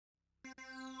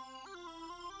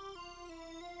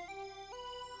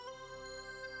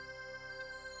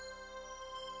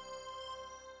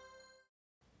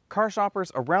Car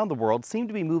shoppers around the world seem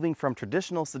to be moving from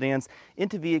traditional sedans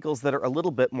into vehicles that are a little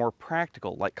bit more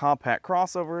practical, like compact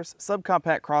crossovers,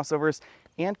 subcompact crossovers,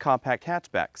 and compact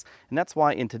hatchbacks. And that's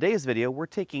why in today's video, we're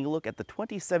taking a look at the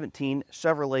 2017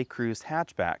 Chevrolet Cruze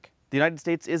Hatchback. The United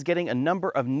States is getting a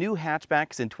number of new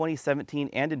hatchbacks in 2017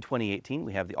 and in 2018.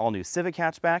 We have the all-new Civic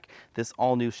hatchback, this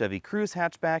all-new Chevy Cruze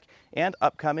hatchback, and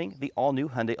upcoming, the all-new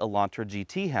Hyundai Elantra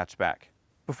GT hatchback.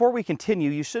 Before we continue,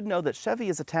 you should know that Chevy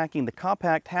is attacking the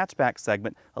compact hatchback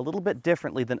segment a little bit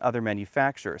differently than other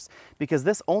manufacturers, because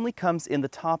this only comes in the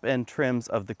top-end trims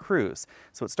of the Cruze.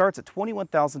 So it starts at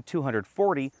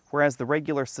 $21,240, whereas the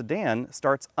regular sedan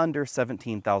starts under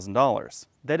 $17,000.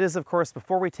 That is, of course,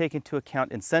 before we take into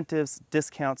account incentives,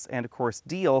 discounts, and of course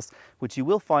deals, which you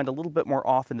will find a little bit more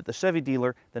often at the Chevy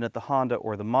dealer than at the Honda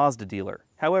or the Mazda dealer.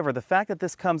 However, the fact that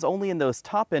this comes only in those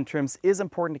top-end trims is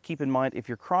important to keep in mind if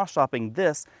you're cross-shopping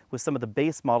this with some of the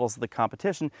base models of the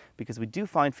competition, because we do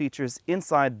find features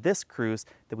inside this Cruze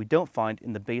that we don't find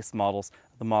in the base models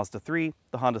of the Mazda 3,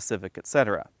 the Honda Civic,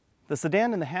 etc. The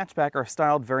sedan and the hatchback are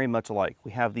styled very much alike.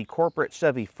 We have the corporate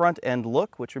Chevy front-end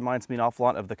look, which reminds me an awful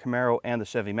lot of the Camaro and the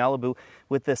Chevy Malibu,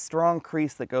 with this strong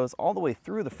crease that goes all the way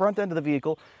through the front end of the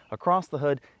vehicle, across the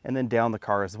hood, and then down the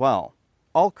car as well.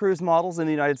 All Cruze models in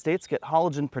the United States get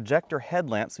halogen projector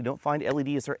headlamps. We don't find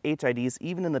LEDs or HIDs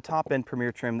even in the top-end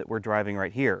Premier trim that we're driving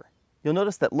right here. You'll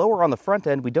notice that lower on the front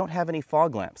end, we don't have any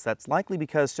fog lamps. That's likely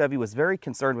because Chevy was very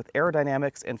concerned with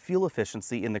aerodynamics and fuel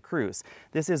efficiency in the Cruze.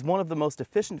 This is one of the most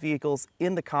efficient vehicles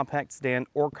in the compact sedan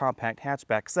or compact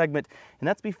hatchback segment, and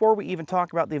that's before we even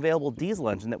talk about the available diesel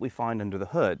engine that we find under the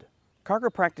hood.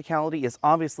 Cargo practicality is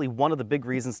obviously one of the big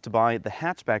reasons to buy the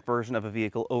hatchback version of a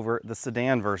vehicle over the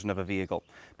sedan version of a vehicle.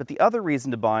 But the other reason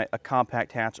to buy a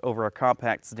compact hatch over a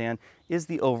compact sedan is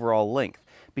the overall length,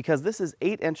 because this is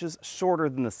 8 inches shorter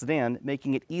than the sedan,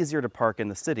 making it easier to park in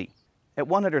the city. At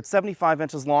 175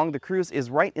 inches long, the Cruze is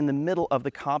right in the middle of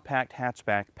the compact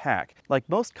hatchback pack. Like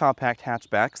most compact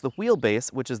hatchbacks, the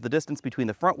wheelbase, which is the distance between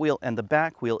the front wheel and the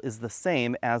back wheel, is the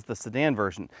same as the sedan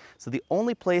version. So the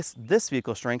only place this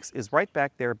vehicle shrinks is right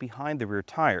back there behind the rear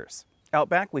tires. Out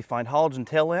back, we find halogen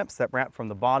tail lamps that wrap from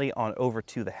the body on over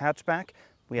to the hatchback.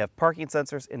 We have parking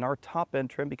sensors in our top end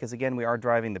trim because, again, we are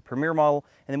driving the Premier model,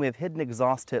 and then we have hidden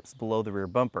exhaust tips below the rear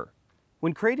bumper.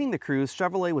 When creating the Cruze,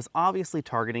 Chevrolet was obviously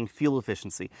targeting fuel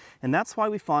efficiency, and that's why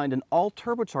we find an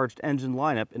all-turbocharged engine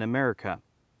lineup in America.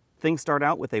 Things start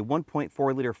out with a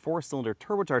 1.4-liter 4-cylinder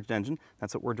turbocharged engine.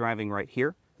 That's what we're driving right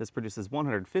here. This produces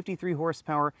 153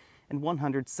 horsepower and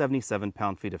 177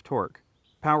 pound-feet of torque.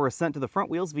 Power is sent to the front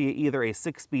wheels via either a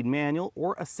 6-speed manual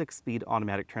or a 6-speed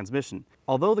automatic transmission.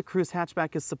 Although the Cruze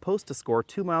hatchback is supposed to score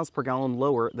 2 miles per gallon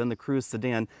lower than the Cruze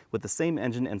sedan with the same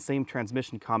engine and same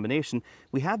transmission combination,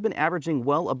 we have been averaging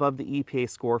well above the EPA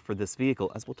score for this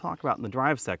vehicle, as we'll talk about in the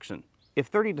drive section. If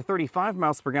 30 to 35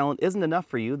 miles per gallon isn't enough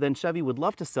for you, then Chevy would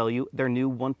love to sell you their new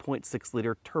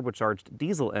 1.6-liter turbocharged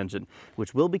diesel engine,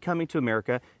 which will be coming to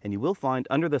America and you will find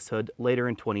under this hood later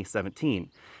in 2017.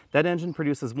 That engine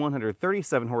produces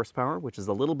 137 horsepower, which is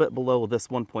a little bit below this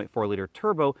 1.4-liter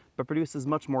turbo, but produces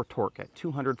much more torque at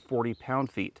 240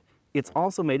 pound-feet. It's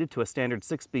also mated to a standard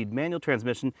 6-speed manual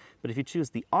transmission, but if you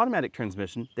choose the automatic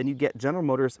transmission, then you get General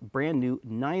Motors' brand new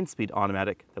 9-speed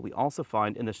automatic that we also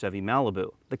find in the Chevy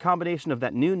Malibu. The combination of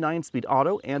that new 9-speed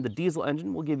auto and the diesel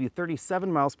engine will give you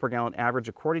 37 miles per gallon average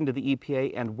according to the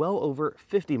EPA and well over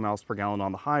 50 miles per gallon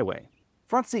on the highway.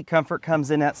 Front seat comfort comes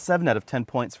in at 7 out of 10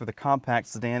 points for the compact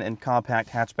sedan and compact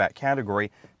hatchback category,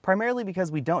 primarily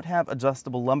because we don't have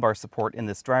adjustable lumbar support in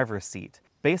this driver's seat.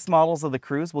 Base models of the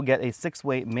Cruze will get a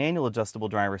 6-way manual adjustable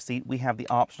driver's seat. We have the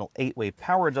optional 8-way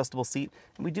power adjustable seat,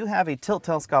 and we do have a tilt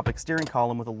telescopic steering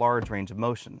column with a large range of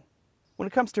motion. When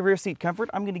it comes to rear seat comfort,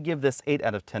 I'm going to give this 8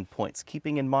 out of 10 points.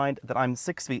 Keeping in mind that I'm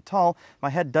 6 feet tall, my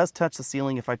head does touch the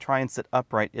ceiling if I try and sit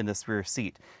upright in this rear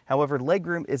seat. However,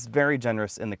 legroom is very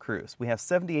generous in the Cruze. We have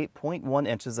 78.1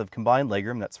 inches of combined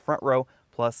legroom, that's front row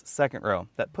plus second row.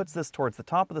 That puts this towards the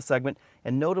top of the segment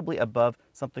and notably above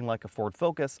something like a Ford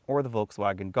Focus or the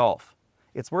Volkswagen Golf.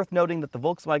 It's worth noting that the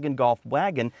Volkswagen Golf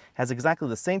wagon has exactly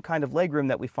the same kind of legroom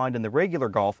that we find in the regular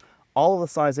Golf. All of the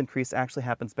size increase actually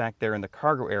happens back there in the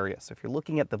cargo area. So if you're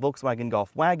looking at the Volkswagen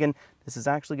Golf wagon, this is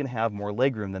actually going to have more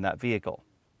legroom than that vehicle.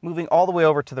 Moving all the way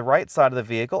over to the right side of the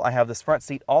vehicle, I have this front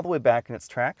seat all the way back in its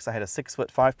tracks. I had a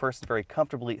 6'5" person very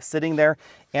comfortably sitting there,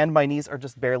 and my knees are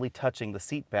just barely touching the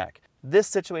seat back. This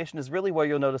situation is really where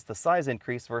you'll notice the size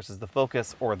increase versus the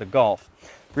Focus or the Golf.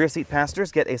 Rear seat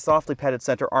passengers get a softly padded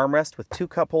center armrest with 2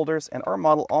 cup holders, and our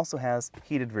model also has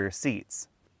heated rear seats.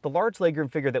 The large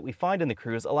legroom figure that we find in the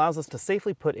Cruze allows us to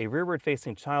safely put a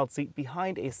rearward-facing child seat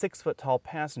behind a 6-foot-tall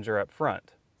passenger up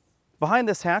front. Behind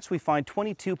this hatch, we find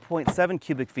 22.7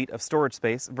 cubic feet of storage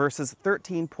space versus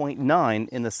 13.9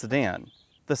 in the sedan.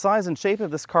 The size and shape of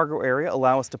this cargo area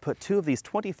allow us to put 2 of these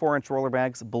 24-inch roller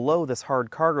bags below this hard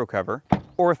cargo cover,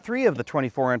 or 3 of the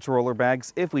 24-inch roller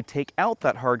bags if we take out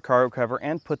that hard cargo cover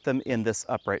and put them in this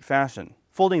upright fashion.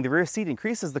 Folding the rear seat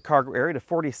increases the cargo area to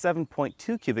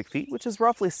 47.2 cubic feet, which is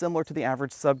roughly similar to the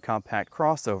average subcompact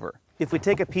crossover. If we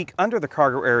take a peek under the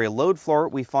cargo area load floor,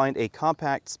 we find a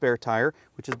compact spare tire,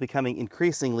 which is becoming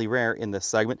increasingly rare in this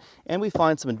segment, and we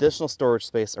find some additional storage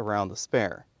space around the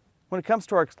spare. When it comes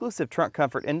to our exclusive trunk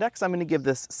comfort index, I'm going to give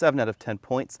this 7 out of 10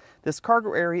 points. This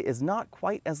cargo area is not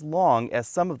quite as long as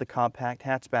some of the compact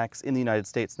hatchbacks in the United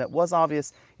States. And that was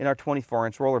obvious in our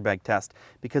 24-inch roller bag test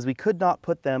because we could not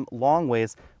put them long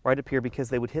ways right up here because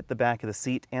they would hit the back of the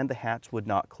seat and the hatch would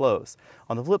not close.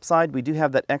 On the flip side, we do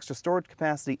have that extra storage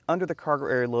capacity under the cargo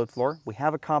area load floor. We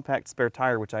have a compact spare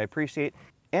tire, which I appreciate,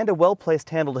 and a well-placed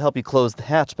handle to help you close the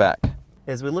hatchback.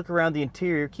 As we look around the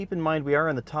interior, keep in mind we are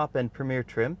in the top-end Premier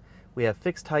trim. We have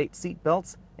fixed height seat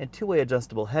belts and 2-way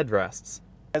adjustable headrests.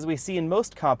 As we see in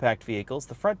most compact vehicles,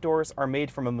 the front doors are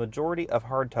made from a majority of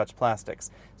hard touch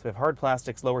plastics. So we have hard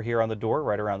plastics lower here on the door,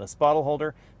 right around this bottle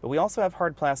holder, but we also have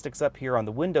hard plastics up here on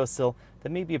the windowsill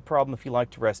that may be a problem if you like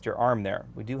to rest your arm there.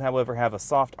 We do, however, have a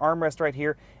soft armrest right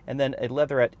here and then a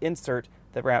leatherette insert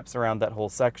that wraps around that whole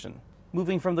section.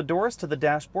 Moving from the doors to the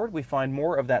dashboard, we find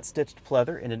more of that stitched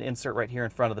pleather in an insert right here in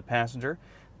front of the passenger.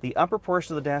 The upper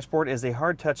portion of the dashboard is a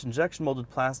hard-touch injection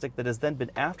molded plastic that has then been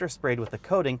after-sprayed with a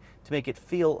coating to make it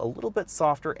feel a little bit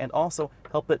softer and also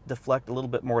help it deflect a little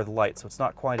bit more of the light so it's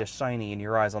not quite as shiny in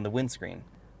your eyes on the windscreen.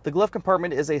 The glove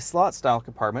compartment is a slot-style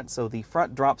compartment, so the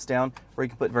front drops down where you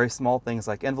can put very small things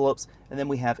like envelopes, and then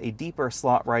we have a deeper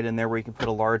slot right in there where you can put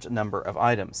a large number of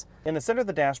items. In the center of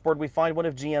the dashboard, we find one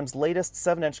of GM's latest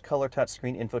 7-inch color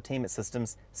touchscreen infotainment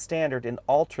systems, standard in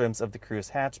all trims of the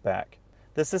Cruze hatchback.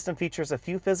 This system features a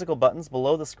few physical buttons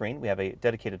below the screen. We have a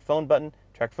dedicated phone button,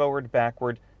 track forward,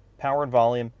 backward, power and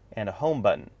volume, and a home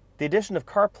button. The addition of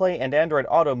CarPlay and Android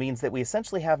Auto means that we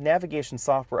essentially have navigation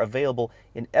software available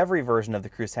in every version of the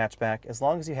Cruze hatchback as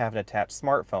long as you have an attached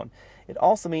smartphone. It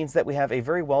also means that we have a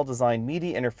very well-designed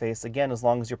media interface, again, as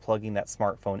long as you're plugging that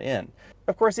smartphone in.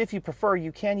 Of course, if you prefer,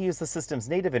 you can use the system's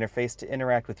native interface to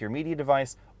interact with your media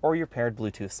device or your paired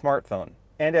Bluetooth smartphone.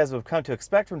 And as we've come to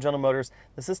expect from General Motors,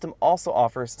 the system also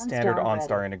offers standard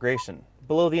OnStar integration.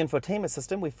 Below the infotainment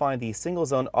system, we find the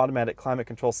single-zone automatic climate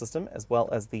control system, as well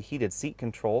as the heated seat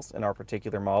controls in our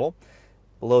particular model.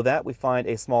 Below that, we find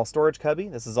a small storage cubby.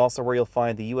 This is also where you'll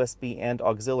find the USB and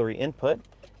auxiliary input,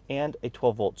 and a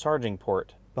 12-volt charging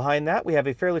port. Behind that, we have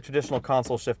a fairly traditional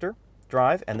console shifter,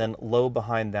 drive, and then low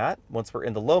behind that. Once we're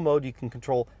in the low mode, you can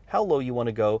control how low you want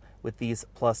to go with these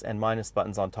plus and minus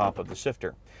buttons on top of the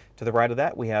shifter. To the right of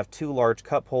that, we have 2 large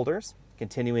cup holders.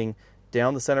 Continuing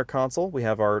down the center console, we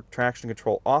have our traction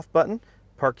control off button,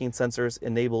 parking sensors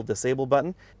enable disable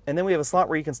button, and then we have a slot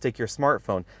where you can stick your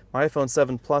smartphone. My iPhone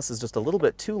 7 Plus is just a little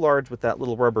bit too large with that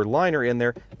little rubber liner in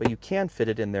there, but you can fit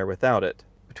it in there without it.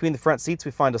 Between the front seats,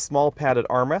 we find a small padded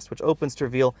armrest, which opens to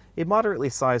reveal a moderately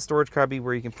sized storage cubby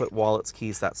where you can put wallets,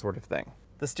 keys, that sort of thing.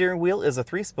 The steering wheel is a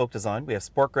 3-spoke design. We have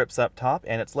sport grips up top,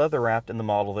 and it's leather wrapped in the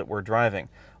model that we're driving.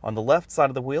 On the left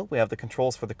side of the wheel, we have the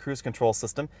controls for the cruise control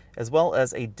system, as well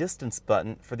as a distance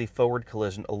button for the forward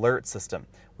collision alert system.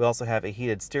 We also have a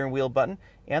heated steering wheel button,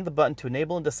 and the button to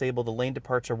enable and disable the lane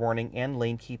departure warning and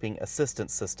lane keeping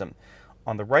assistance system.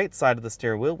 On the right side of the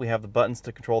steering wheel, we have the buttons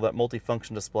to control that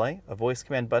multifunction display, a voice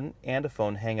command button, and a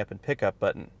phone hang-up and pickup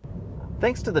button.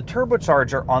 Thanks to the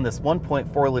turbocharger on this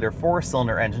 1.4-liter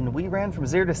 4-cylinder engine, we ran from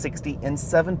 0 to 60 in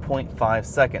 7.5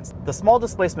 seconds. The small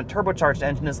displacement turbocharged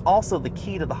engine is also the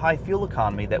key to the high fuel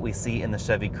economy that we see in the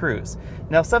Chevy Cruz.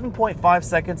 Now, 7.5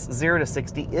 seconds 0 to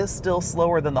 60 is still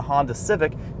slower than the Honda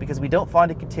Civic because we don't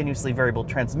find a continuously variable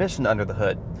transmission under the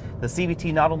hood. The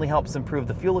CVT not only helps improve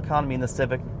the fuel economy in the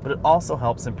Civic, but it also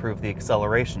helps improve the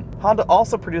acceleration. Honda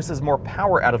also produces more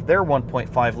power out of their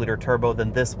 1.5-liter turbo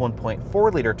than this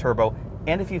 1.4-liter turbo,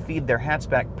 and if you feed their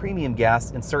hatchback premium gas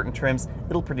in certain trims,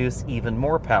 it'll produce even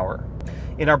more power.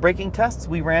 In our braking tests,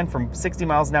 we ran from 60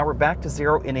 miles an hour back to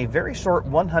 0 in a very short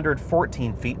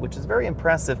 114 feet, which is very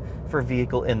impressive for a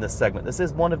vehicle in this segment. This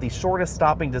is one of the shortest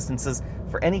stopping distances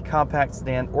for any compact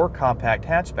sedan or compact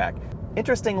hatchback.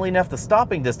 Interestingly enough, the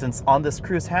stopping distance on this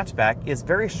Cruze hatchback is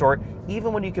very short,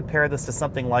 even when you compare this to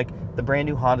something like the brand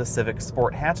new Honda Civic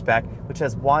Sport hatchback, which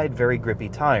has wide, very grippy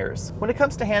tires. When it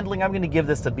comes to handling, I'm going to give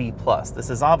this a B+. This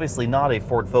is obviously not a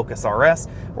Ford Focus RS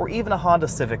or even a Honda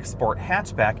Civic Sport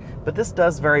hatchback, but this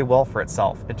does very well for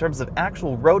itself. In terms of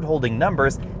actual road holding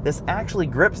numbers, this actually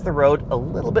grips the road a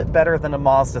little bit better than a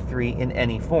Mazda 3 in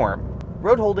any form.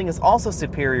 Road holding is also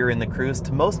superior in the Cruze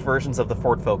to most versions of the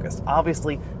Ford Focus.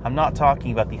 Obviously, I'm not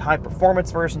talking about the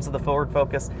high-performance versions of the Ford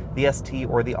Focus, the ST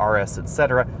or the RS,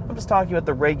 etc. I'm just talking about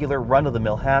the regular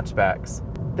run-of-the-mill hatchbacks.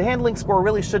 The handling score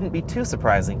really shouldn't be too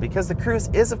surprising because the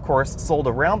Cruze is, of course, sold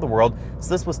around the world, so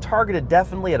this was targeted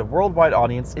definitely at a worldwide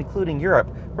audience, including Europe,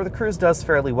 where the Cruze does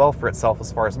fairly well for itself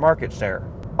as far as market share.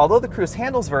 Although the Cruze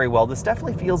handles very well, this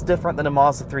definitely feels different than a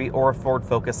Mazda 3 or a Ford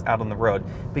Focus out on the road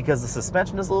because the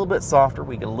suspension is a little bit softer,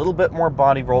 we get a little bit more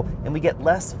body roll, and we get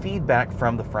less feedback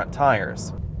from the front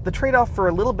tires. The trade-off for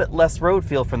a little bit less road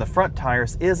feel from the front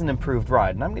tires is an improved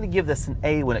ride, and I'm going to give this an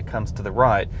A when it comes to the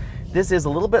ride. This is a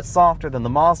little bit softer than the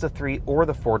Mazda 3 or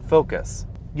the Ford Focus.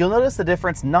 You'll notice the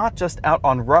difference not just out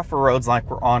on rougher roads like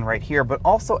we're on right here, but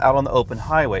also out on the open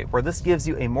highway, where this gives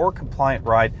you a more compliant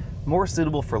ride, more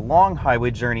suitable for long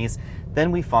highway journeys than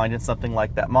we find in something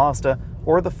like that Mazda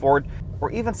or the Ford,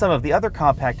 or even some of the other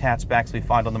compact hatchbacks we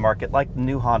find on the market like the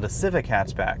new Honda Civic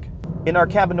hatchback. In our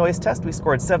cabin noise test, we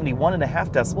scored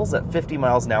 71.5 decibels at 50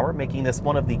 miles an hour, making this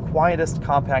one of the quietest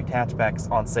compact hatchbacks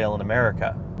on sale in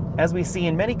America. As we see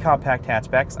in many compact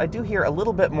hatchbacks, I do hear a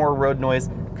little bit more road noise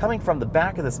coming from the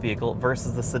back of this vehicle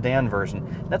versus the sedan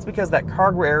version. That's because that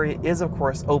cargo area is of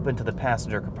course open to the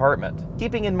passenger compartment.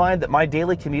 Keeping in mind that my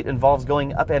daily commute involves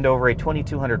going up and over a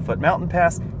 2,200 foot mountain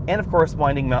pass and of course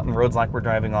winding mountain roads like we're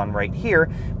driving on right here,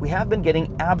 we have been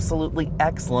getting absolutely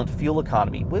excellent fuel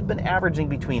economy. We've been averaging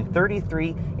between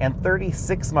 33 and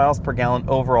 36 miles per gallon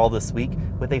overall this week,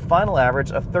 with a final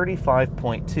average of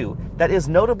 35.2. That is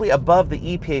notably above the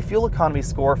EPA fuel economy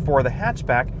score for the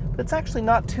hatchback, but it's actually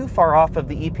not too far off of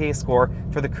the EPA score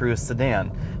for the Cruze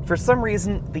sedan. For some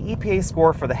reason, the EPA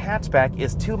score for the hatchback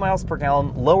is 2 miles per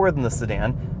gallon lower than the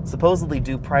sedan, supposedly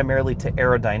due primarily to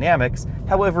aerodynamics.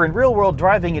 However, in real-world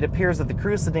driving, it appears that the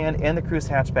Cruze sedan and the Cruze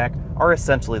hatchback are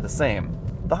essentially the same.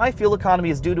 The high fuel economy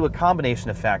is due to a combination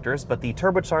of factors, but the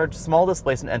turbocharged small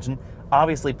displacement engine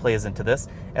obviously plays into this,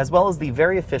 as well as the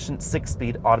very efficient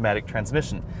 6-speed automatic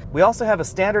transmission. We also have a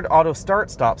standard auto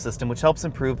start-stop system which helps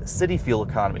improve city fuel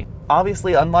economy.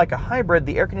 Obviously, unlike a hybrid,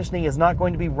 the air conditioning is not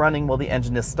going to be running while the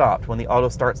engine is stopped when the auto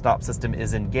start-stop system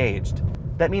is engaged.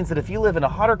 That means that if you live in a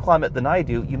hotter climate than I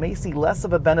do, you may see less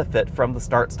of a benefit from the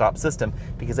start-stop system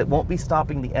because it won't be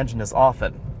stopping the engine as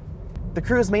often. The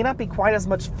Cruze may not be quite as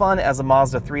much fun as a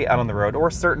Mazda 3 out on the road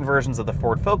or certain versions of the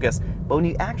Ford Focus, but when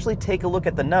you actually take a look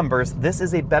at the numbers, this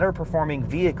is a better performing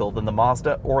vehicle than the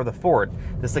Mazda or the Ford.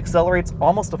 This accelerates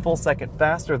almost a full second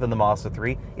faster than the Mazda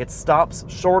 3, it stops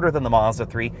shorter than the Mazda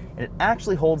 3, and it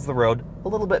actually holds the road a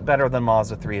little bit better than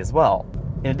Mazda 3 as well.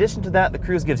 In addition to that, the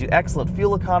Cruze gives you excellent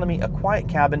fuel economy, a quiet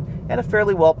cabin, and a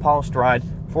fairly well-polished ride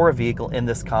for a vehicle in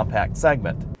this compact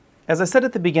segment. As I said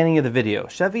at the beginning of the video,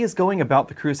 Chevy is going about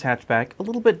the Cruze hatchback a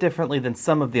little bit differently than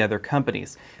some of the other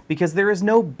companies, because there is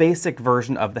no basic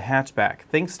version of the hatchback.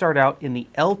 Things start out in the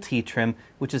LT trim,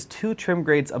 which is 2 trim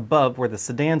grades above where the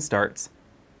sedan starts.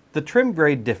 The trim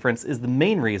grade difference is the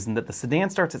main reason that the sedan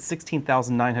starts at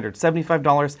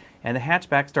 $16,975 and the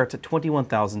hatchback starts at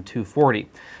 $21,240.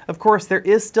 Of course, there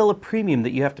is still a premium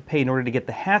that you have to pay in order to get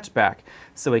the hatchback,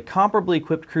 so a comparably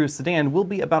equipped Cruze sedan will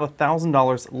be about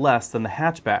 $1,000 less than the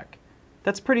hatchback.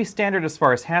 That's pretty standard as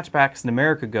far as hatchbacks in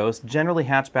America goes. Generally,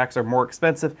 hatchbacks are more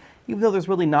expensive, even though there's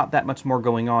really not that much more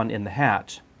going on in the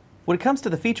hatch. When it comes to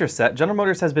the feature set, General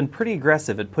Motors has been pretty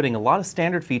aggressive at putting a lot of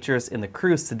standard features in the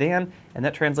Cruze sedan, and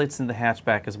that translates into the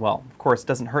hatchback as well. Of course, it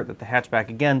doesn't hurt that the hatchback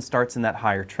again starts in that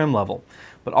higher trim level.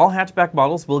 But all hatchback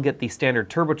models will get the standard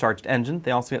turbocharged engine.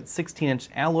 They also get 16-inch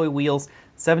alloy wheels,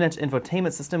 7-inch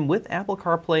infotainment system with Apple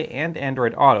CarPlay and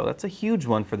Android Auto. That's a huge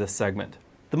one for this segment.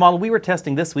 The model we were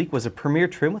testing this week was a Premier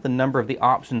trim with a number of the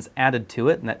options added to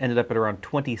it, and that ended up at around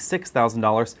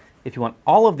 $26,000. If you want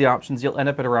all of the options, you'll end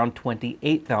up at around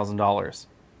 $28,000.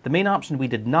 The main option we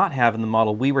did not have in the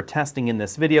model we were testing in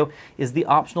this video is the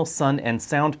optional sun and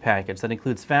sound package that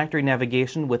includes factory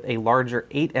navigation with a larger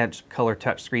 8-inch color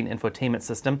touchscreen infotainment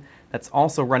system that's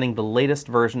also running the latest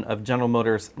version of General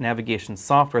Motors navigation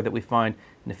software that we find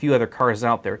in a few other cars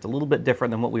out there. It's a little bit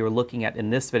different than what we were looking at in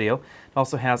this video. It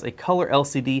also has a color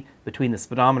LCD between the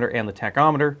speedometer and the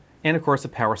tachometer, and of course a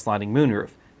power sliding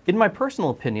moonroof. In my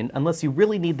personal opinion, unless you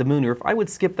really need the moonroof, I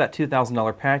would skip that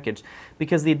 $2,000 package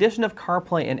because the addition of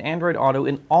CarPlay and Android Auto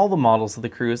in all the models of the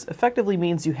Cruse effectively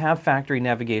means you have factory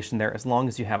navigation there as long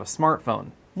as you have a smartphone.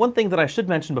 One thing that I should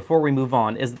mention before we move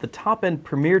on is that the top-end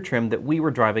Premier trim that we were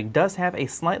driving does have a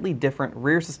slightly different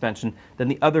rear suspension than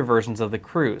the other versions of the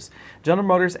Cruse. General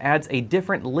Motors adds a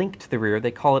different link to the rear,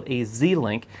 they call it a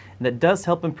Z-link, and that does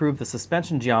help improve the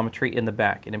suspension geometry in the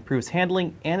back. It improves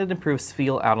handling and it improves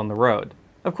feel out on the road.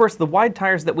 Of course, the wide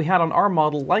tires that we had on our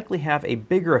model likely have a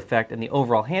bigger effect in the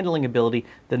overall handling ability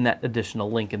than that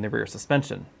additional link in the rear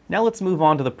suspension. Now let's move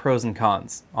on to the pros and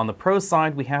cons. On the pros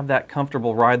side, we have that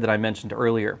comfortable ride that I mentioned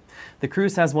earlier. The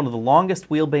Cruse has one of the longest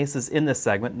wheelbases in this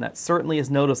segment, and that certainly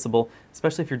is noticeable,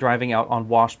 especially if you're driving out on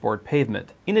washboard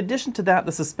pavement. In addition to that,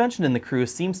 the suspension in the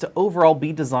Cruse seems to overall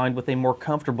be designed with a more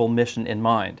comfortable mission in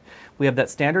mind. We have that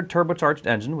standard turbocharged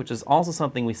engine, which is also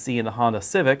something we see in the Honda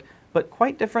Civic, but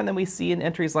quite different than we see in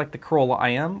entries like the Corolla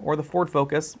IM or the Ford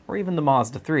Focus or even the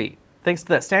Mazda 3. Thanks to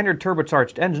that standard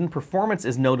turbocharged engine, performance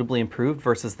is notably improved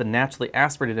versus the naturally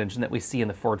aspirated engine that we see in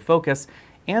the Ford Focus,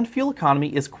 and fuel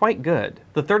economy is quite good.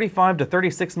 The 35 to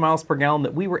 36 miles per gallon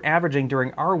that we were averaging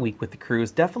during our week with the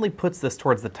Cruse definitely puts this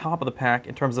towards the top of the pack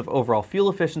in terms of overall fuel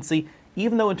efficiency,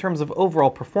 even though in terms of overall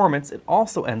performance it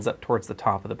also ends up towards the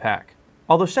top of the pack.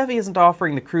 Although Chevy isn't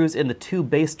offering the Cruse in the two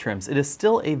base trims, it is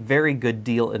still a very good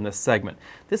deal in this segment.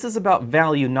 This is about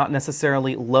value, not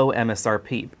necessarily low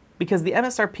MSRP, because the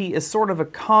MSRP is sort of a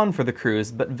con for the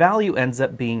Cruse, but value ends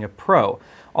up being a pro.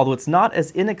 Although it's not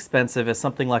as inexpensive as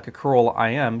something like a Corolla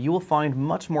IM, you will find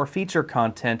much more feature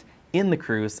content in the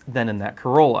Cruse than in that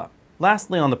Corolla.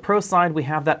 Lastly, on the pro side, we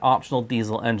have that optional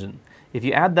diesel engine. If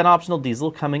you add that optional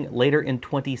diesel coming later in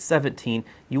 2017,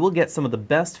 you will get some of the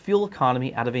best fuel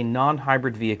economy out of a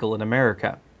non-hybrid vehicle in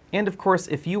America. And of course,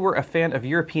 if you were a fan of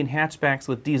European hatchbacks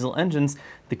with diesel engines,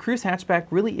 the Cruze Hatchback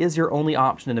really is your only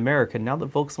option in America now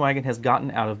that Volkswagen has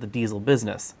gotten out of the diesel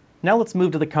business. Now let's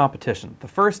move to the competition. The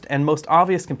first and most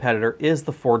obvious competitor is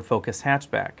the Ford Focus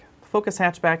Hatchback. The Focus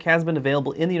Hatchback has been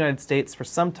available in the United States for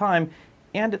some time,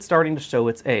 and it's starting to show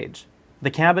its age. The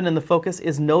cabin in the Focus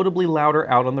is notably louder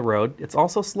out on the road. It's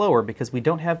also slower because we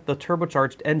don't have the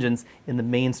turbocharged engines in the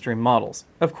mainstream models.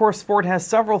 Of course, Ford has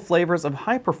several flavors of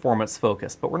high-performance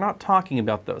Focus, but we're not talking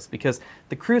about those because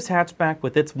the Cruze Hatchback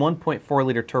with its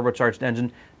 1.4-liter turbocharged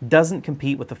engine doesn't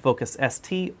compete with the Focus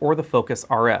ST or the Focus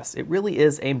RS. It really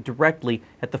is aimed directly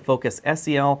at the Focus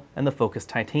SEL and the Focus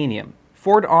Titanium.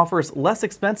 Ford offers less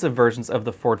expensive versions of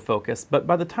the Ford Focus, but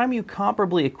by the time you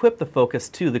comparably equip the Focus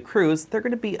to the Cruse, they're going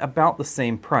to be about the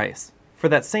same price. For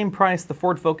that same price, the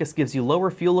Ford Focus gives you lower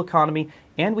fuel economy,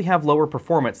 and we have lower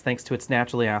performance thanks to its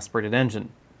naturally aspirated engine.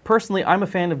 Personally, I'm a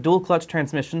fan of dual clutch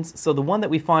transmissions, so the one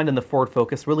that we find in the Ford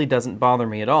Focus really doesn't bother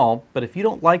me at all, but if you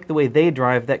don't like the way they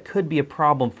drive, that could be a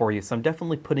problem for you, so I'm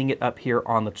definitely putting it up here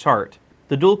on the chart.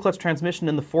 The dual clutch transmission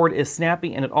in the Ford is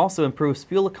snappy and it also improves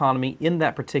fuel economy in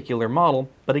that particular model,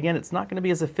 but again, it's not going to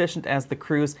be as efficient as the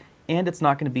Cruse and it's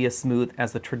not going to be as smooth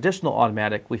as the traditional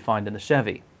automatic we find in the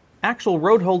Chevy. Actual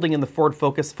road holding in the Ford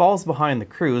Focus falls behind the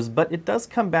Cruse, but it does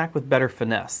come back with better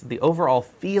finesse. The overall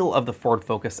feel of the Ford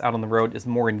Focus out on the road is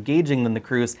more engaging than the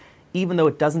Cruse, even though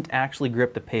it doesn't actually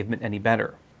grip the pavement any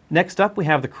better. Next up, we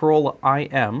have the Corolla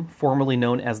IM, formerly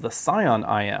known as the Scion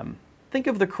IM. Think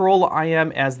of the Corolla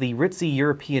IM as the ritzy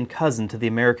European cousin to the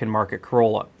American market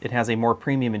Corolla. It has a more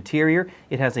premium interior,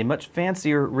 it has a much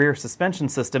fancier rear suspension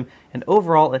system, and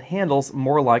overall it handles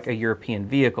more like a European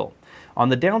vehicle. On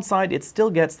the downside, it still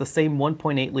gets the same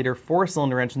 1.8-liter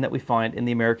four-cylinder engine that we find in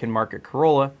the American market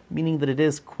Corolla, meaning that it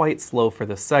is quite slow for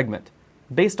this segment.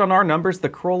 Based on our numbers, the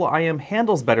Corolla IM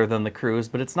handles better than the Cruse,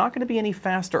 but it's not going to be any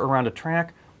faster around a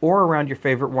track or around your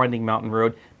favorite winding mountain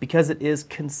road because it is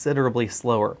considerably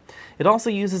slower. It also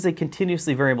uses a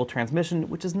continuously variable transmission,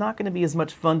 which is not going to be as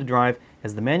much fun to drive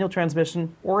as the manual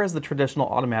transmission or as the traditional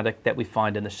automatic that we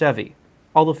find in the Chevy.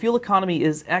 Although fuel economy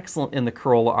is excellent in the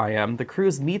Corolla IM, the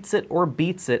Cruse meets it or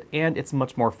beats it, and it's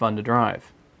much more fun to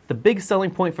drive. The big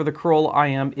selling point for the Corolla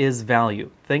IM is value.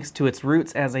 Thanks to its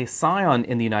roots as a Scion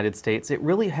in the United States, it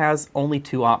really has only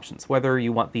two options, whether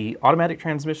you want the automatic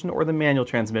transmission or the manual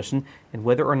transmission, and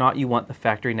whether or not you want the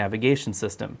factory navigation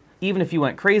system. Even if you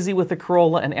went crazy with the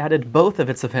Corolla and added both of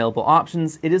its available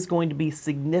options, it is going to be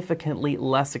significantly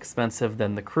less expensive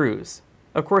than the Cruse.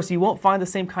 Of course, you won't find the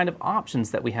same kind of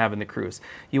options that we have in the Cruse.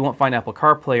 You won't find Apple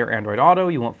CarPlay or Android Auto,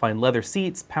 you won't find leather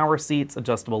seats, power seats,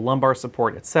 adjustable lumbar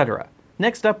support, etc.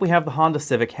 Next up, we have the Honda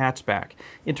Civic Hatchback.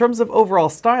 In terms of overall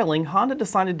styling, Honda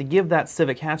decided to give that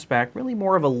Civic Hatchback really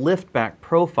more of a liftback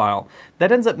profile.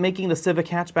 That ends up making the Civic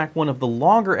Hatchback one of the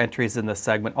longer entries in this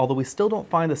segment, although we still don't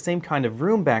find the same kind of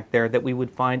room back there that we would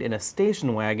find in a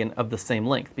station wagon of the same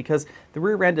length, because the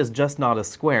rear end is just not as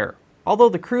square. Although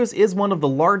the Cruse is one of the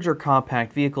larger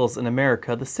compact vehicles in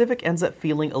America, the Civic ends up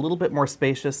feeling a little bit more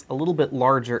spacious, a little bit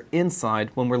larger inside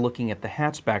when we're looking at the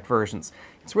hatchback versions.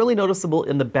 It's really noticeable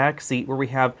in the back seat where we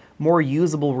have more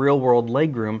usable real-world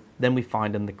legroom than we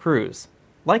find in the Cruse.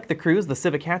 Like the Cruse, the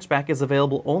Civic Hatchback is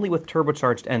available only with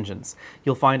turbocharged engines.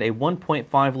 You'll find a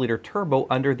 1.5-liter turbo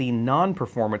under the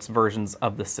non-performance versions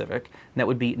of the Civic. And that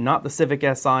would be not the Civic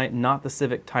Si, not the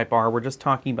Civic Type R. We're just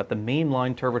talking about the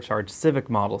mainline turbocharged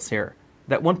Civic models here.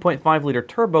 That 1.5-liter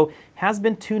turbo has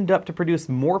been tuned up to produce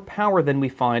more power than we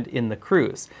find in the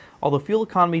Cruse, although fuel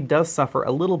economy does suffer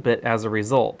a little bit as a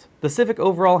result. The Civic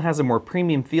overall has a more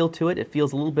premium feel to it. It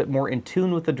feels a little bit more in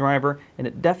tune with the driver, and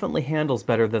it definitely handles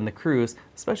better than the Cruse,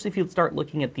 especially if you start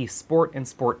looking at the Sport and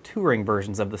Sport Touring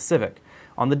versions of the Civic.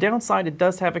 On the downside, it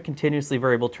does have a continuously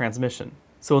variable transmission.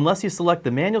 So unless you select the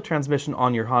manual transmission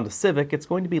on your Honda Civic, it's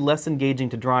going to be less engaging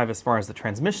to drive as far as the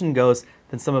transmission goes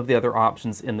than some of the other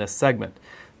options in this segment.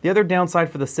 The other downside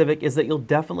for the Civic is that you'll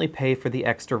definitely pay for the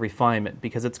extra refinement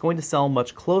because it's going to sell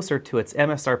much closer to its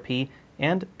MSRP,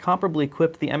 and comparably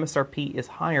equipped, the MSRP is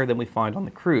higher than we find on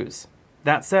the Cruse.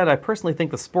 That said, I personally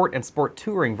think the Sport and Sport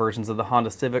Touring versions of the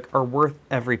Honda Civic are worth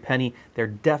every penny. They're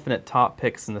definite top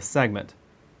picks in this segment.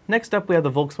 Next up, we have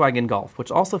the Volkswagen Golf,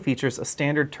 which also features a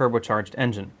standard turbocharged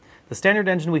engine. The standard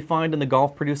engine we find in the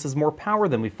Golf produces more power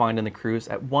than we find in the Cruse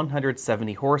at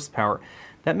 170 horsepower.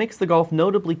 That makes the Golf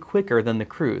notably quicker than the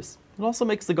Cruse. It also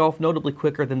makes the Golf notably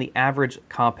quicker than the average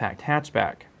compact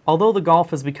hatchback. Although the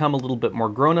Golf has become a little bit more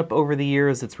grown-up over the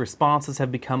years, its responses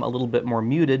have become a little bit more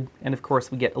muted, and of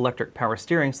course we get electric power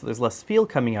steering, so there's less feel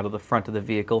coming out of the front of the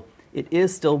vehicle. It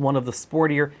is still one of the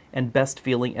sportier and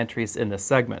best-feeling entries in this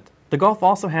segment. The Golf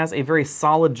also has a very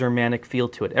solid Germanic feel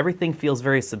to it. Everything feels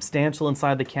very substantial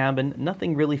inside the cabin.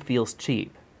 Nothing really feels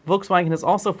cheap. Volkswagen has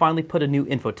also finally put a new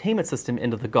infotainment system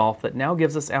into the Golf that now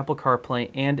gives us Apple CarPlay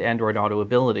and Android Auto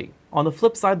ability. On the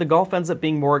flip side, the Golf ends up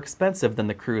being more expensive than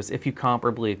the Cruse if you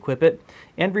comparably equip it,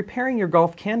 and repairing your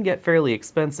Golf can get fairly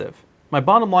expensive. My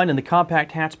bottom line in the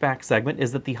compact hatchback segment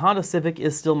is that the Honda Civic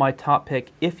is still my top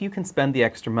pick if you can spend the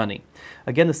extra money.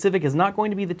 Again, the Civic is not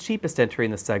going to be the cheapest entry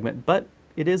in this segment, but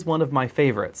it is one of my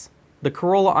favorites. The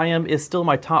Corolla IM is still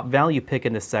my top value pick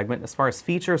in this segment. As far as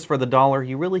features for the dollar,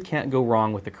 you really can't go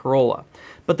wrong with the Corolla.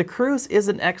 But the Cruse is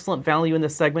an excellent value in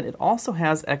this segment. It also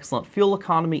has excellent fuel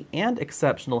economy and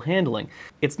exceptional handling.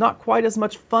 It's not quite as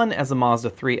much fun as a Mazda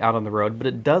 3 out on the road, but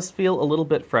it does feel a little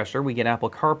bit fresher. We get Apple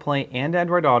CarPlay and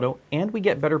Android Auto, and we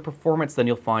get better performance than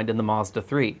you'll find in the Mazda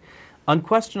 3.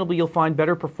 Unquestionably, you'll find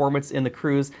better performance in the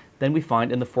Cruse than we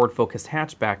find in the Ford Focus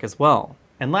hatchback as well.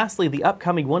 And lastly, the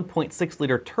upcoming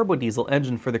 1.6-liter turbo diesel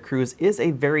engine for the Cruse is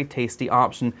a very tasty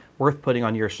option worth putting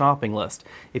on your shopping list.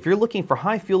 If you're looking for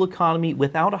high fuel economy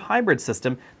without a hybrid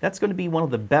system, that's going to be one of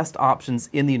the best options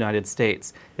in the United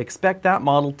States. Expect that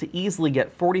model to easily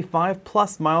get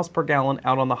 45+ miles per gallon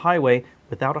out on the highway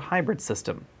without a hybrid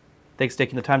system. Thanks for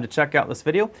taking the time to check out this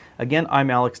video. Again,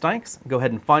 I'm Alex Dykes. Go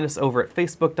ahead and find us over at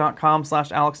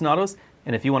facebook.com/AlexNautos.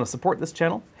 And if you want to support this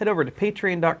channel, head over to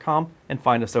patreon.com and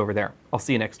find us over there. I'll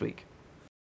see you next week.